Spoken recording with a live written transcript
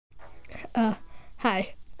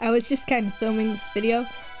Hi, I was just kind of filming this video,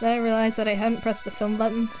 then I realized that I hadn't pressed the film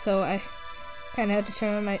button, so I kind of had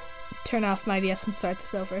to turn off my DS and start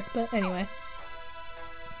this over. But anyway,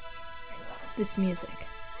 I love this music.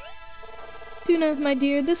 Duna, my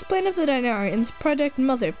dear, this planet of the Dinarians, Project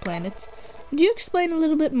Mother Planet. Would you explain a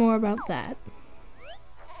little bit more about that?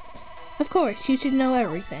 Of course, you should know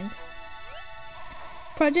everything.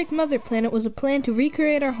 Project Mother Planet was a plan to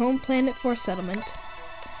recreate our home planet for settlement.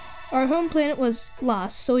 Our home planet was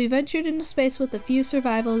lost, so we ventured into space with the few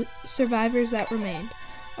survivors that remained.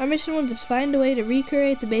 Our mission was to find a way to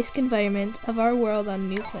recreate the basic environment of our world on a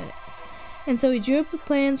new planet. And so we drew up the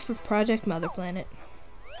plans for Project Mother Planet.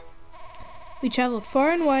 We traveled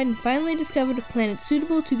far and wide and finally discovered a planet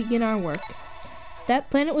suitable to begin our work. That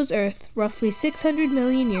planet was Earth, roughly 600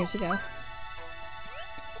 million years ago.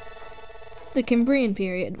 The Cambrian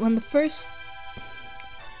period, when the first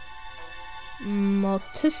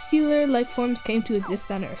multicellular life forms came to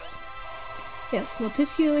exist on Earth. Yes,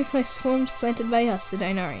 multicellular life forms planted by us, the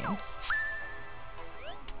Dinarians.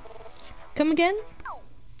 Come again?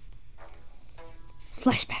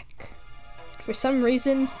 Flashback. For some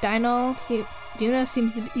reason, Duna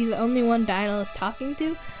seems to be the only one Dino is talking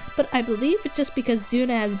to, but I believe it's just because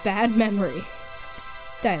Duna has bad memory.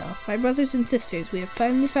 Dino, my brothers and sisters, we have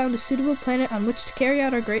finally found a suitable planet on which to carry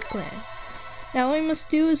out our great plan. Now all we must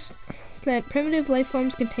do is plant primitive life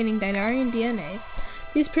forms containing Dinarian DNA.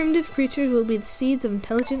 These primitive creatures will be the seeds of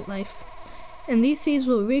intelligent life, and these seeds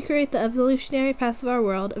will recreate the evolutionary path of our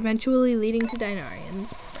world, eventually leading to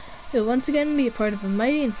Dinarians. We will once again be a part of a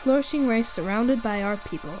mighty and flourishing race surrounded by our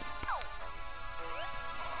people.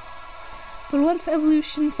 But what if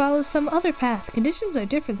evolution follows some other path? Conditions are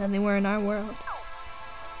different than they were in our world.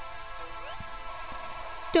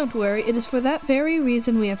 Don't worry, it is for that very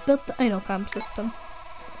reason we have built the IdleComp system.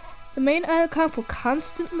 The main IdleComp will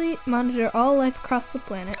constantly monitor all life across the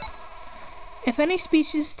planet. If any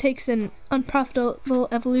species takes an unprofitable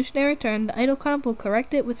evolutionary turn, the IdleComp will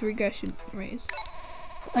correct it with regression rays.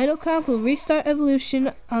 The IdleComp will restart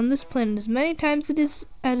evolution on this planet as many times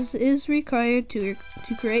as is required to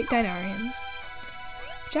create Dinarians.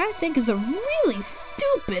 Which I think is a really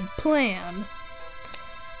stupid plan.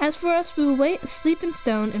 As for us, we will wait asleep in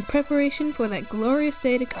stone in preparation for that glorious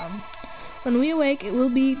day to come. When we awake, it will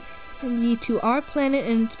be to our planet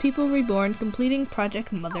and its people reborn, completing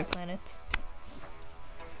Project Mother Planet.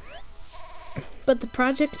 But the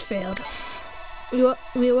project failed.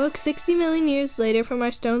 We awoke 60 million years later from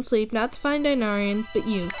our stone sleep, not to find Dinarians, but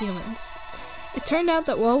you, humans. It turned out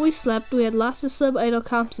that while we slept, we had lost the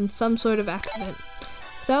sub-IdleComps in some sort of accident.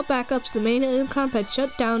 Without backups, the main IdleComp had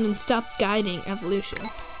shut down and stopped guiding evolution.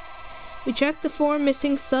 We tracked the 4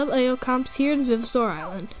 missing sub-IdleComps here at Vivisor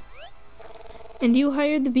Island. And you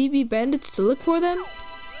hired the BB bandits to look for them?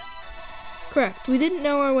 Correct. We didn't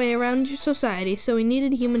know our way around your society, so we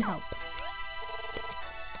needed human help.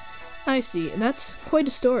 I see. That's quite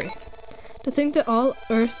a story. To think that all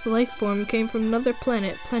Earth life form came from another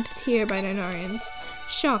planet planted here by Dinarians.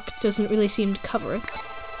 Shock doesn't really seem to cover it.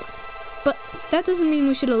 But that doesn't mean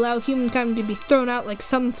we should allow humankind to be thrown out like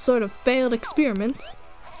some sort of failed experiment.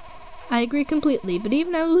 I agree completely, but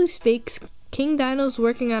even as we speak, King Dino's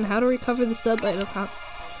working on how to recover the sub-IdleComp.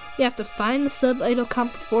 You have to find the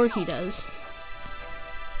sub-IdleComp before he does.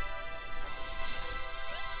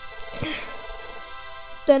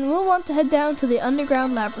 Then we'll want to head down to the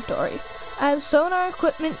underground laboratory. I have sonar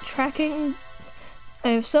tracking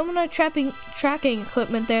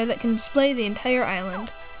equipment there that can display the entire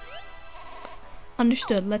island.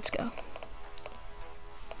 Understood, let's go.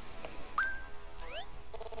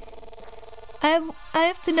 I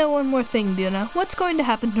have to know one more thing, Duna. What's going to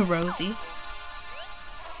happen to Rosie?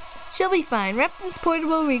 She'll be fine. Repton's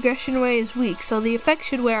portable regression ray is weak, so the effect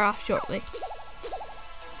should wear off shortly.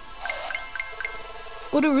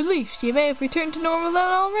 What a relief. She may have returned to normal then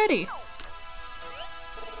already.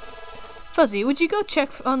 Fuzzy, would you go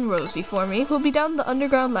check on Rosie for me? We'll be down the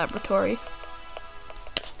underground laboratory.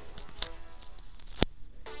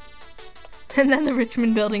 And then the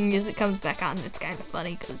Richmond Building music comes back on. It's kind of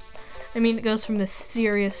funny because, I mean, it goes from this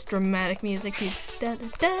serious, dramatic music to da da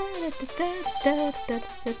da da da da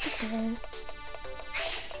da da.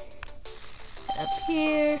 Up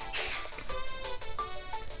here.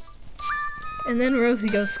 And then Rosie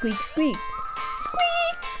goes squeak, squeak.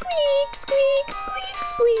 Squeak, squeak, squeak, squeak,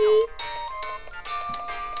 squeak.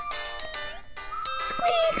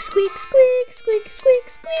 Squeak, squeak, squeak, squeak, squeak, squeak,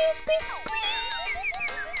 squeak, squeak.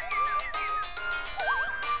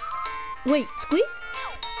 Wait, squeak?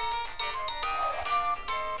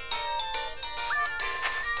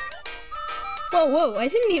 Whoa, I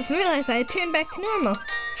didn't even realize I had turned back to normal.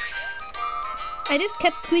 I just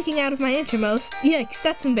kept squeaking out of my innermost. Yikes,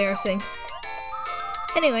 that's embarrassing.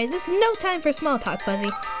 Anyway, this is no time for small talk, Fuzzy.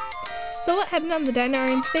 So what happened on the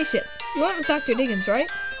Dinarian spaceship? You went with Dr. Diggins,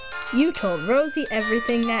 right? You told Rosie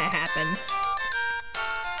everything that happened.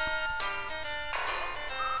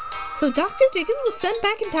 So Dr. Diggins was sent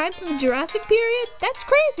back in time to the Jurassic period? That's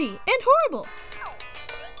crazy and horrible.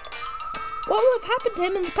 What will have happened to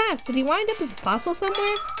him in the past? Did he wind up as a fossil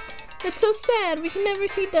somewhere? That's so sad. We can never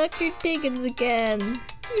see Dr. Diggins again.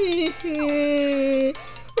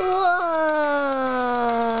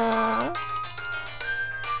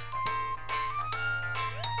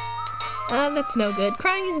 That's no good.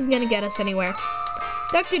 Crying isn't gonna get us anywhere.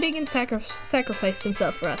 Dr. Diggins sacrificed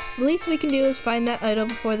himself for us. The least we can do is find that idol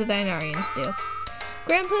before the Dinarians do.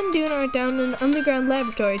 Grandpa and Duna are down in an underground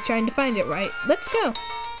laboratory trying to find it, right? Let's go.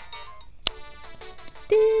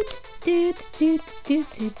 I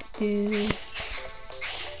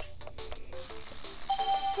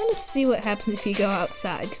want to see what happens if you go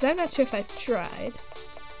outside, because I'm not sure if I've tried.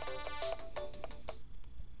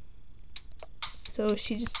 So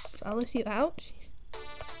she just follows you out?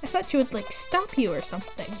 I thought she would, like, stop you or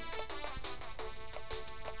something.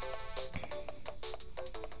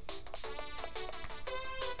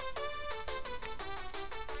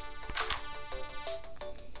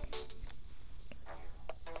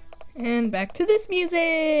 And back to this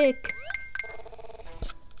music!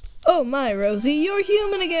 Oh my, Rosie, you're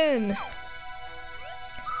human again!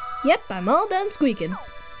 Yep, I'm all done squeaking.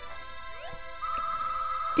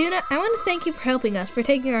 Duna, I want to thank you for helping us, for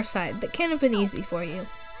taking our side. That can't have been easy for you.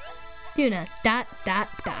 Duna, ...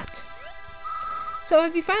 So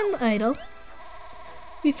have you found the idol?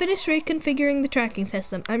 We finished reconfiguring the tracking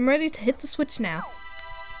system. I'm ready to hit the switch now.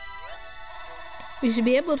 We should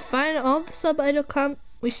be able to find the sub-idol comp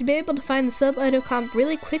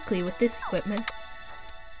really quickly with this equipment.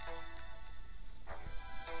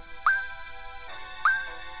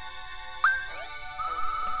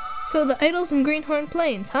 So the idol's in Greenhorn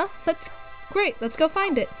Plains, huh? That's great. Let's go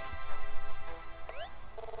find it.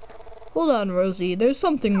 Hold on, Rosie. There's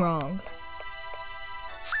something wrong.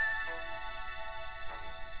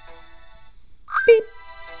 Beep,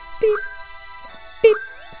 beep, beep.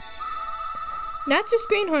 Not just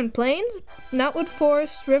Greenhorn Plains, Knotwood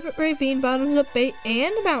Forest, River Ravine, Bottoms Up Bay,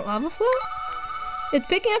 and Mount Lava Flow? It's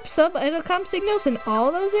picking up sub-idol comm signals in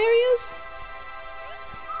all those areas?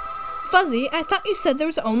 Fuzzy, I thought you said there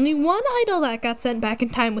was only one idol that got sent back in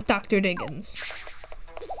time with Dr. Diggins.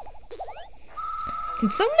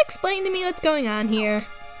 Can someone explain to me what's going on here?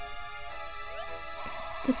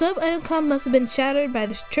 The sub-idol comm must have been shattered by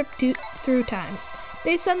this trip through time.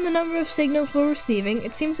 Based on the number of signals we're receiving,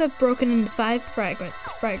 it seems to have broken into 5 fragments.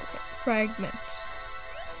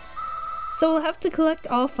 So we'll have to collect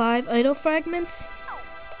all 5 idol fragments?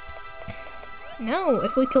 No,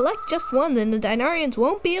 if we collect just one, then the Dinarians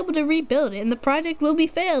won't be able to rebuild it and the project will be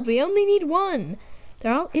failed. We only need 1.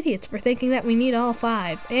 They're all idiots for thinking that we need all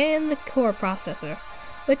 5, and the core processor.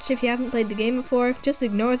 Which, if you haven't played the game before, just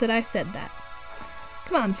ignore that I said that.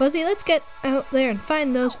 Come on, Fuzzy, let's get out there and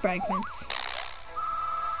find those fragments.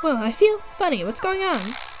 Whoa, I feel funny. What's going on?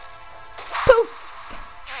 Poof!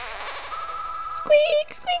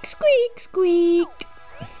 Squeak, squeak, squeak, squeak.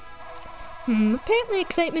 Apparently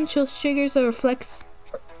excitement triggers the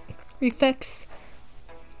effects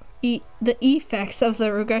of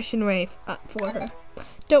the regression wave for her.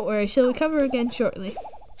 Don't worry, she'll recover again shortly.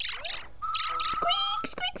 Squeak,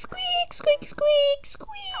 squeak, squeak, squeak, squeak,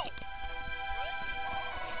 squeak.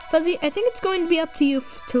 Fuzzy, I think it's going to be up to you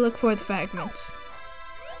to look for the fragments.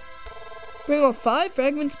 Bring all 5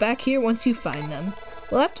 fragments back here once you find them.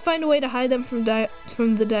 We'll have to find a way to hide them from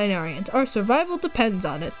the Dinarians. Our survival depends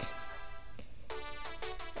on it.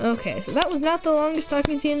 Okay, so that was not the longest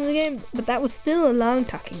talking scene in the game, but that was still a long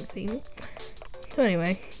talking scene. So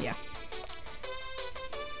anyway, yeah.